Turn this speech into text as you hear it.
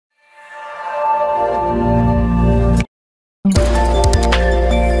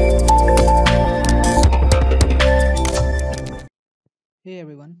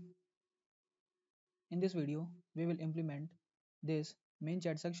this video, we will implement this main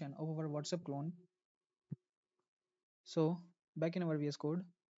chat section of our WhatsApp clone. So, back in our VS Code,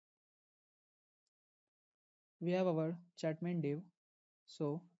 we have our chat main div.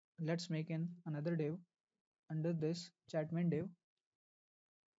 So, let's make another div under this chat main div.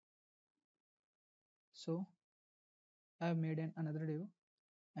 So, I have made another div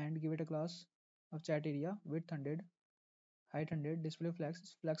and give it a class of chat area, width 100, height 100, display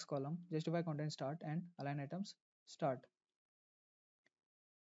flex column, justify content start, and align items start.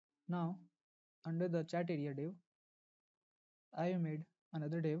 Now, under the chat area div, I have made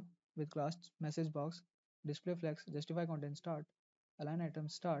another div with class message box, display flex, justify content start, align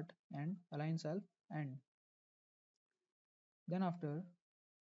items start, and align self end. Then after,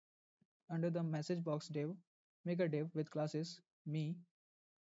 under the message box div, make a div with classes me,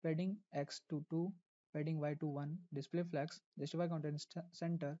 padding x to 2, padding y to 1, display flex, justify content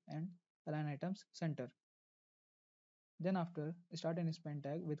center, and align items center. Then after, start an span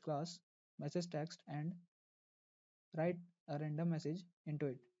tag with class message text and write a random message into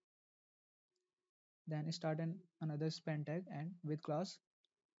it. Then start another span tag and with class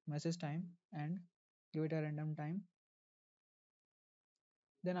message time and give it a random time.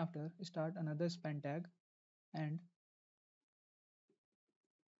 Then after, start another span tag and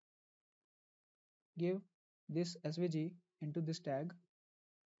give this svg into this tag.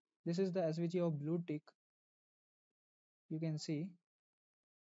 This is the svg of blue tick. You can see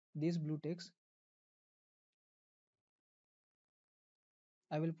these blue ticks.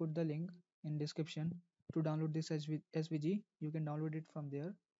 I will put the link in description to download this svg. You can download it from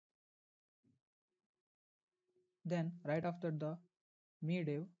there. Then right after the me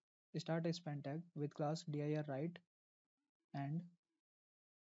div, start a span tag with class dir right and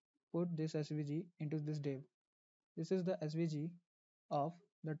put this svg into this div. This is the svg of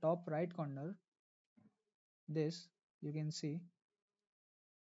the top right corner. This you can see.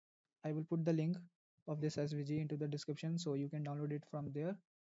 I will put the link of this svg into the description so you can download it from there.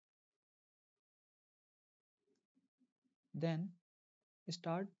 Then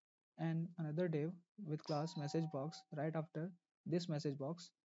start another div with class message box right after this message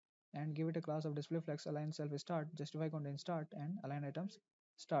box and give it a class of display flex, align self start, justify content start, and align items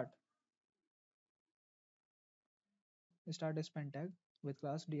start. Start a span tag with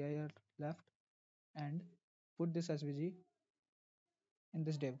class dir left and put this svg in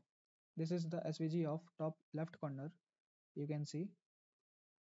this div. This is the svg of top left corner. You can see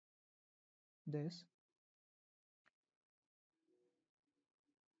this.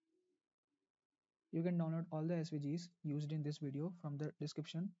 You can download all the svgs used in this video from the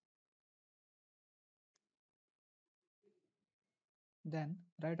description. Then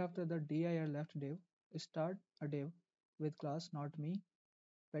right after the dir left div, start a div with class not me,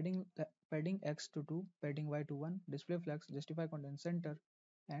 padding x to 2, padding y to 1, display flex, justify content center,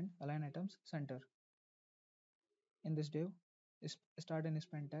 and align items center. In this div, start an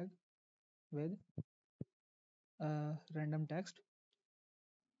span tag with random text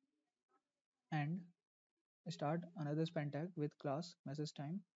and start another span tag with class message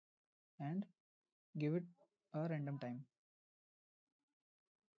time and give it a random time.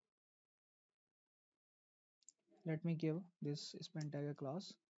 Let me give this span tag a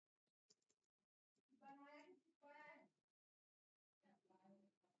class.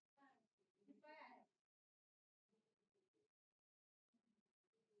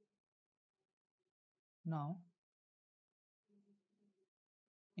 Now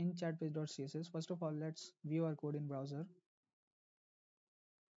in chatpage.css, first of all, let's view our code in browser.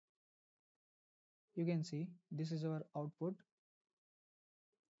 You can see this is our output.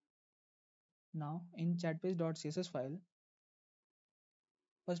 Now in chatpage.css file,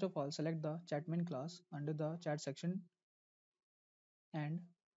 first of all, select the chatmain class under the chat section and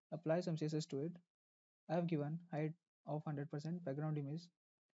apply some CSS to it. I have given height of 100%, background image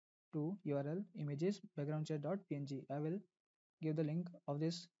to URL images backgroundchat.png. I will give the link of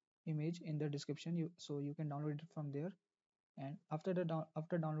this image in the description so you can download it from there. And after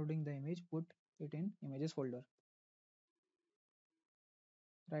downloading the image, put it in images folder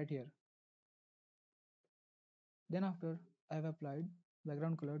right here. Then after, I have applied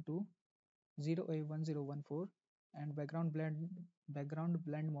background color to 0A1014 and background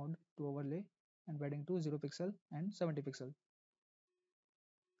blend mode to overlay and padding to 0 pixel and 70 pixel.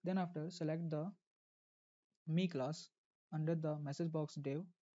 Then after, select the me class under the message box div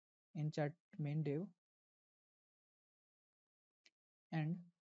in chat main div and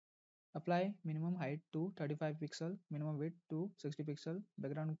apply minimum height to 35 pixel, minimum width to 60 pixel,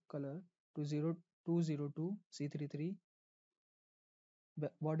 background color to 0202 C33,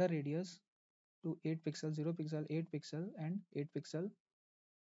 border radius to 8 pixel, 0 pixel, 8 pixel and 8 pixel,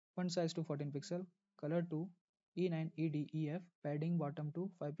 font size to 14 pixel, color to E9, ED, EF, padding bottom to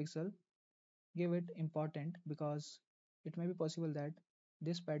 5 pixel. Give it important because it may be possible that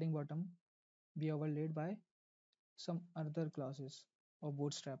this padding bottom be overlaid by some other classes of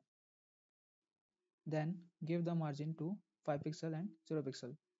Bootstrap. Then give the margin to 5 pixel and 0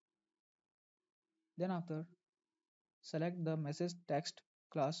 pixel. Then after, select the message text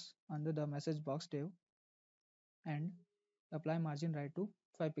class under the message box div and apply margin right to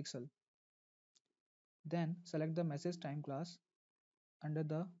 5 pixel. Then select the message time class under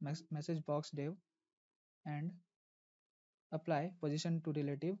the message box div and apply position to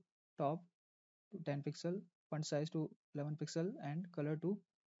relative, top to 10 pixel, font size to 11 pixel and color to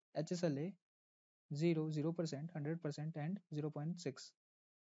HSLA 0, 0%, 100% and 0.6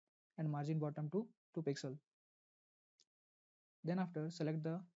 and margin bottom to 2 pixel. Then after, select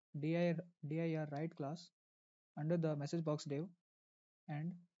the dir right class under the message box div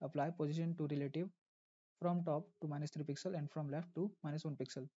and apply position to relative from top to -3 pixel and from left to -1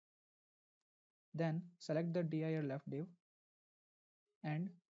 pixel. Then select the dir left div and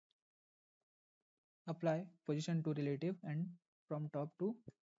apply position to relative and from top to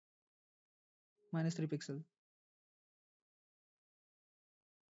 -3 pixel.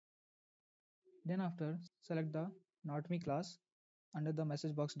 Then after, select the not me class under the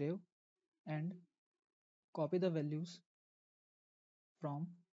message box div and copy the values from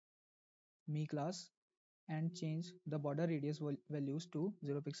me class and change the border radius values to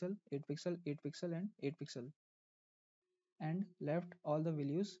 0 pixel, 8 pixel, 8 pixel and 8 pixel and left all the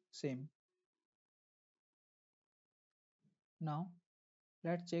values same. Now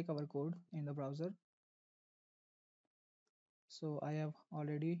let's check our code in the browser. So I have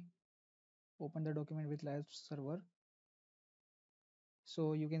already opened the document with live server.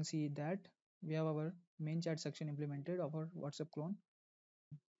 So you can see that we have our main chat section implemented of our WhatsApp clone.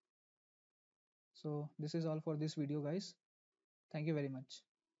 So this is all for this video guys. Thank you very much.